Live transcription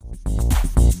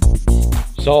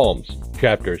Psalms,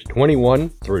 chapters 21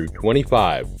 through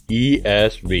 25,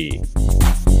 ESV.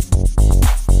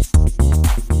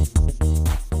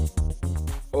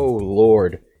 O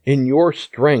Lord, in your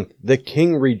strength the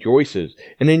king rejoices,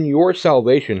 and in your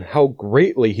salvation how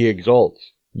greatly he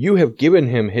exults. You have given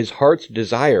him his heart's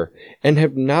desire, and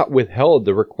have not withheld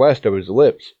the request of his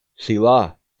lips.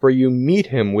 Selah. For you meet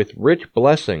him with rich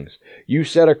blessings. You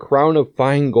set a crown of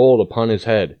fine gold upon his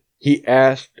head. He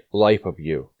asked life of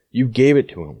you. You gave it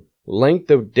to him.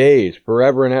 Length of days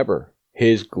forever and ever.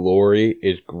 His glory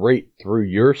is great through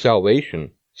your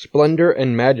salvation. Splendor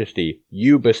and majesty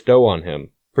you bestow on him.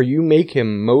 For you make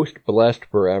him most blessed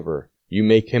forever. You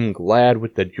make him glad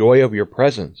with the joy of your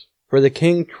presence. For the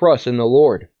king trusts in the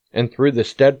Lord, and through the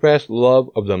steadfast love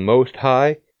of the Most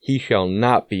High he shall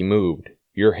not be moved.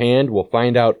 Your hand will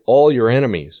find out all your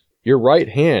enemies. Your right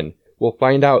hand will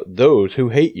find out those who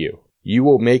hate you. You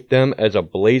will make them as a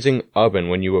blazing oven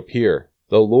when you appear.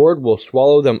 The Lord will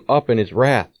swallow them up in his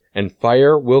wrath, and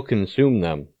fire will consume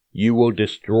them. You will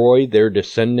destroy their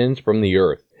descendants from the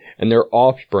earth, and their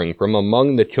offspring from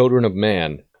among the children of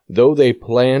man. Though they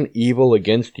plan evil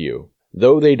against you,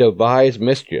 though they devise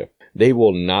mischief, they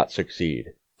will not succeed.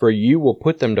 For you will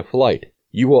put them to flight.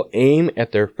 You will aim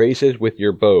at their faces with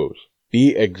your bows.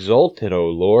 Be exalted, O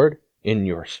Lord, in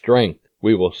your strength.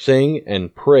 We will sing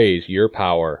and praise your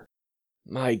power.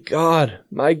 My God,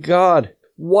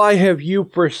 why have you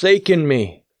forsaken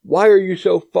me? Why are you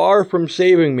so far from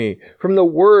saving me from the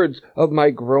words of my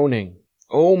groaning?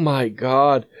 O my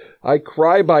God, I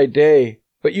cry by day,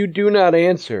 but you do not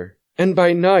answer, and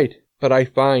by night, but I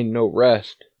find no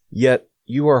rest. Yet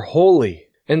you are holy,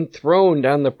 enthroned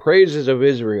on the praises of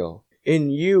Israel.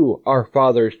 In you our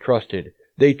fathers trusted.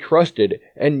 They trusted,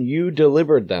 and you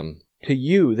delivered them. To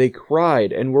you they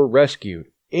cried and were rescued.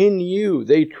 In you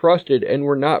they trusted and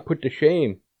were not put to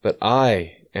shame. But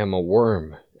I am a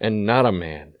worm and not a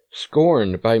man,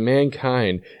 scorned by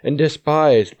mankind and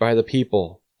despised by the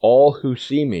people. All who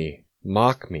see me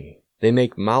mock me. They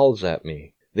make mouths at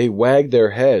me. They wag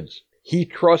their heads. He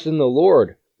trusts in the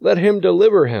Lord. Let him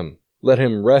deliver him. Let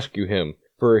him rescue him,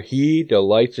 for he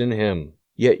delights in him.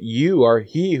 Yet you are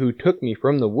he who took me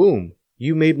from the womb.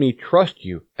 You made me trust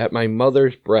you at my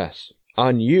mother's breast.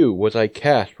 On you was I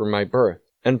cast from my birth,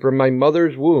 and from my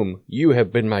mother's womb you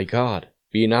have been my God.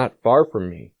 Be not far from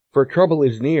me, for trouble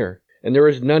is near, and there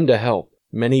is none to help.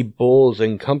 Many bulls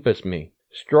encompass me.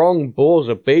 Strong bulls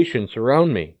of Bashan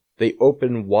surround me. They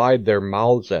open wide their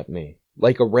mouths at me.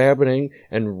 Like a ravening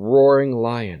and roaring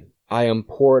lion, I am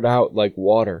poured out like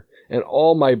water, and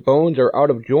all my bones are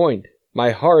out of joint.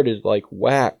 My heart is like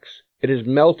wax. It is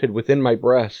melted within my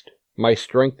breast. My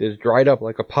strength is dried up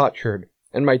like a potsherd,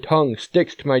 and my tongue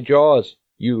sticks to my jaws.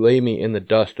 You lay me in the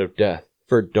dust of death,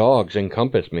 for dogs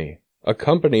encompass me. A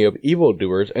company of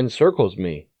evildoers encircles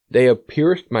me. They have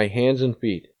pierced my hands and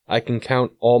feet. I can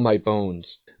count all my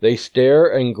bones. They stare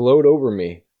and gloat over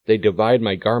me. They divide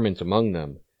my garments among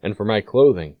them, and for my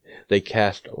clothing they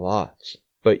cast lots.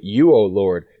 But you, O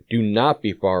Lord, do not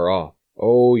be far off.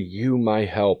 O you, my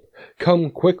help,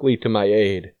 come quickly to my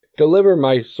aid. Deliver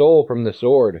my soul from the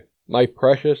sword, my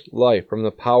precious life from the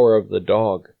power of the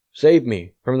dog. Save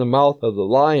me from the mouth of the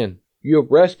lion. You have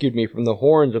rescued me from the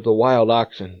horns of the wild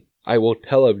oxen. I will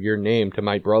tell of your name to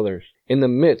my brothers. In the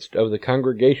midst of the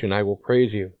congregation I will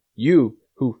praise you. You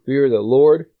who fear the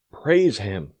Lord, praise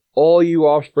him. All you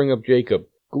offspring of Jacob,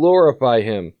 glorify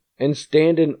him, and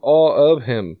stand in awe of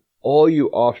him, all you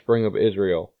offspring of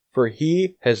Israel. For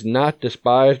he has not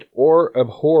despised or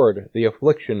abhorred the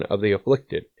affliction of the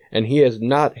afflicted, and he has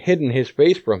not hidden his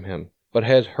face from him, but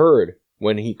has heard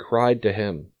when he cried to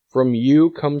him. From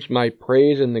you comes my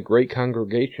praise in the great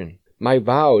congregation. My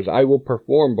vows I will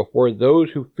perform before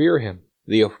those who fear him.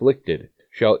 The afflicted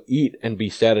shall eat and be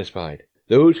satisfied.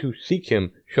 Those who seek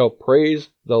him shall praise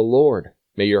the Lord.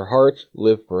 May your hearts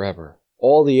live forever.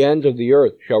 All the ends of the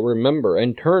earth shall remember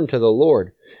and turn to the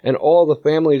Lord, and all the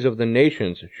families of the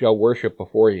nations shall worship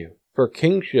before you. For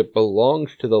kingship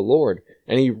belongs to the Lord,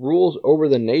 and he rules over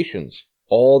the nations.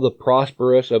 All the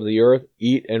prosperous of the earth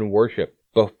eat and worship.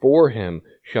 Before him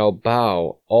shall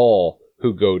bow all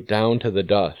who go down to the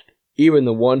dust, even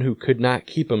the one who could not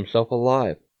keep himself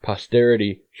alive.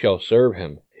 Posterity shall serve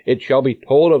him. It shall be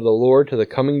told of the Lord to the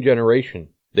coming generation.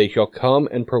 They shall come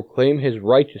and proclaim his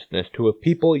righteousness to a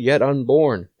people yet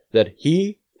unborn, that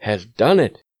he has done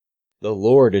it. The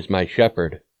Lord is my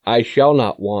shepherd. I shall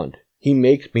not want. He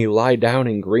makes me lie down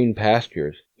in green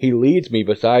pastures. He leads me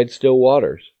beside still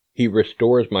waters. He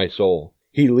restores my soul.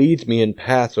 He leads me in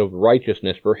paths of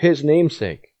righteousness for his name's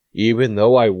sake. Even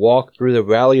though I walk through the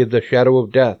valley of the shadow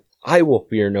of death, I will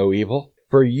fear no evil,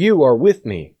 for you are with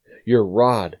me. your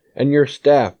rod, and your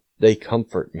staff, they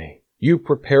comfort me. You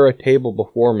prepare a table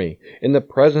before me in the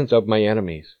presence of my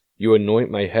enemies. You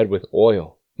anoint my head with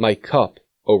oil. My cup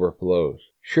overflows.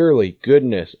 Surely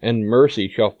goodness and mercy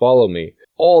shall follow me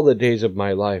all the days of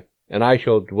my life, and I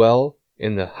shall dwell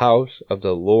in the house of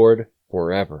the Lord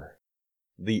forever.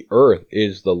 The earth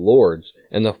is the Lord's,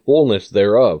 and the fullness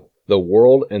thereof, the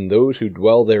world and those who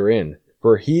dwell therein.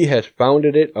 For he has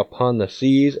founded it upon the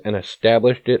seas and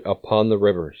established it upon the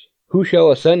rivers. Who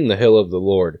shall ascend the hill of the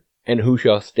Lord, and who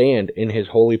shall stand in his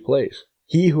holy place?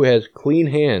 He who has clean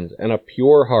hands and a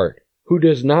pure heart, who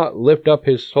does not lift up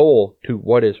his soul to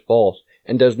what is false,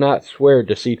 and does not swear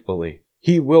deceitfully.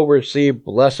 He will receive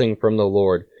blessing from the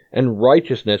Lord, and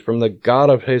righteousness from the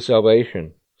God of his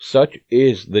salvation. Such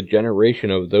is the generation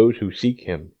of those who seek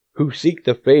him, who seek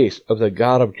the face of the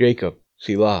God of Jacob.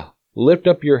 Selah. Lift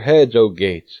up your heads, O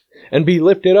gates, and be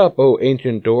lifted up, O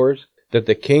ancient doors, that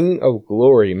the King of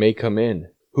glory may come in.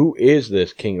 Who is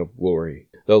this King of glory?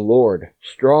 The Lord,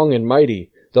 strong and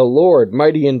mighty, the Lord,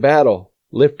 mighty in battle.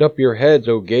 Lift up your heads,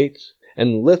 O gates,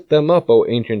 and lift them up, O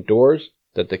ancient doors,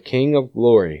 that the King of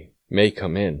glory may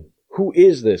come in. Who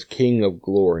is this King of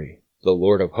glory? The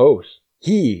Lord of hosts.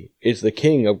 He is the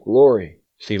King of glory.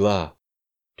 Selah.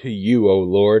 To you, O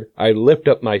Lord, I lift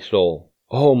up my soul.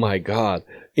 O my God,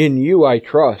 in you I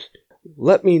trust.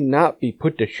 Let me not be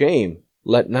put to shame.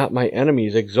 Let not my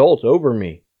enemies exult over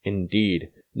me. Indeed,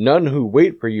 none who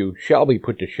wait for you shall be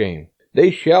put to shame.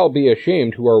 They shall be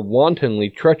ashamed who are wantonly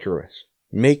treacherous.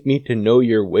 Make me to know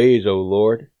your ways, O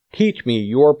Lord. Teach me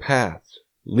your paths.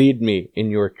 Lead me in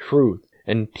your truth,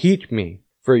 and teach me.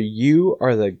 For you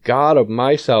are the God of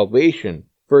my salvation.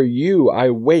 For you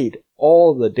I wait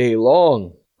all the day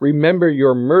long. Remember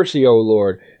your mercy, O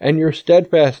Lord, and your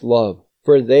steadfast love,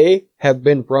 for they have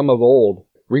been from of old.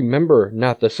 Remember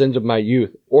not the sins of my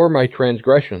youth, or my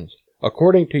transgressions.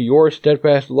 According to your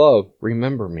steadfast love,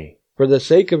 remember me. For the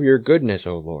sake of your goodness,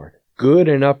 O Lord. Good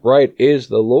and upright is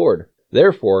the Lord.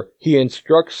 Therefore he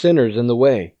instructs sinners in the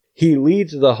way. He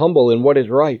leads the humble in what is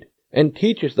right, and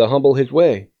teaches the humble his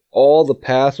way. All the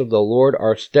paths of the Lord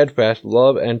are steadfast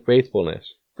love and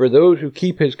faithfulness, for those who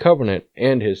keep his covenant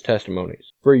and his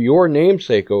testimonies. For your name's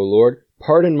sake, O Lord,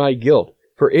 pardon my guilt,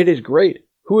 for it is great.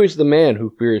 Who is the man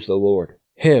who fears the Lord?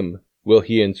 Him will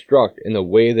he instruct in the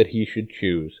way that he should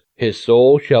choose. His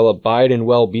soul shall abide in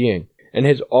well-being, and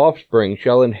his offspring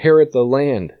shall inherit the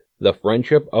land. The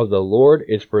friendship of the Lord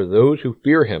is for those who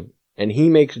fear him, and he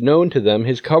makes known to them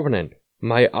his covenant.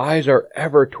 My eyes are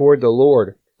ever toward the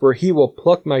Lord, for he will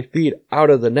pluck my feet out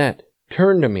of the net.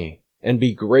 Turn to me, and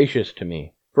be gracious to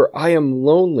me, for I am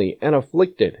lonely and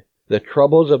afflicted. The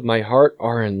troubles of my heart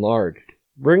are enlarged.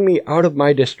 Bring me out of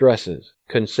my distresses.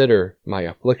 Consider my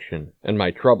affliction and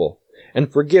my trouble,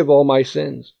 and forgive all my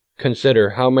sins.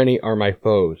 Consider how many are my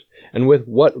foes, and with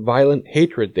what violent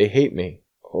hatred they hate me.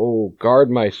 Oh,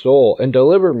 guard my soul and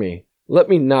deliver me. Let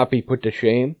me not be put to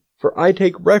shame, for I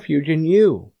take refuge in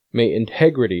you. May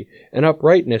integrity and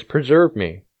uprightness preserve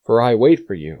me, for I wait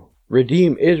for you.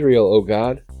 Redeem Israel, O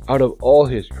God, out of all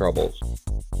his troubles.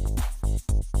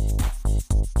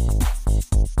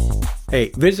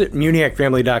 Hey, visit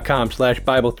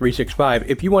MuniacFamily.com/Bible365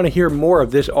 if you want to hear more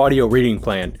of this audio reading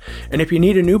plan. And if you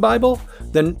need a new Bible,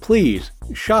 then please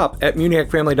shop at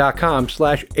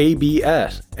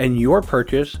MuniacFamily.com/ABS, and your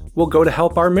purchase will go to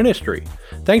help our ministry.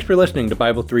 Thanks for listening to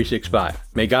Bible 365.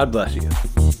 May God bless you.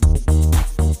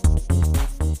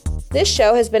 This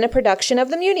show has been a production of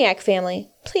the Muniac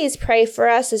family. Please pray for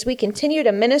us as we continue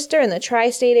to minister in the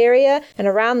tri-state area and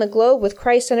around the globe with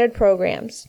Christ-centered programs.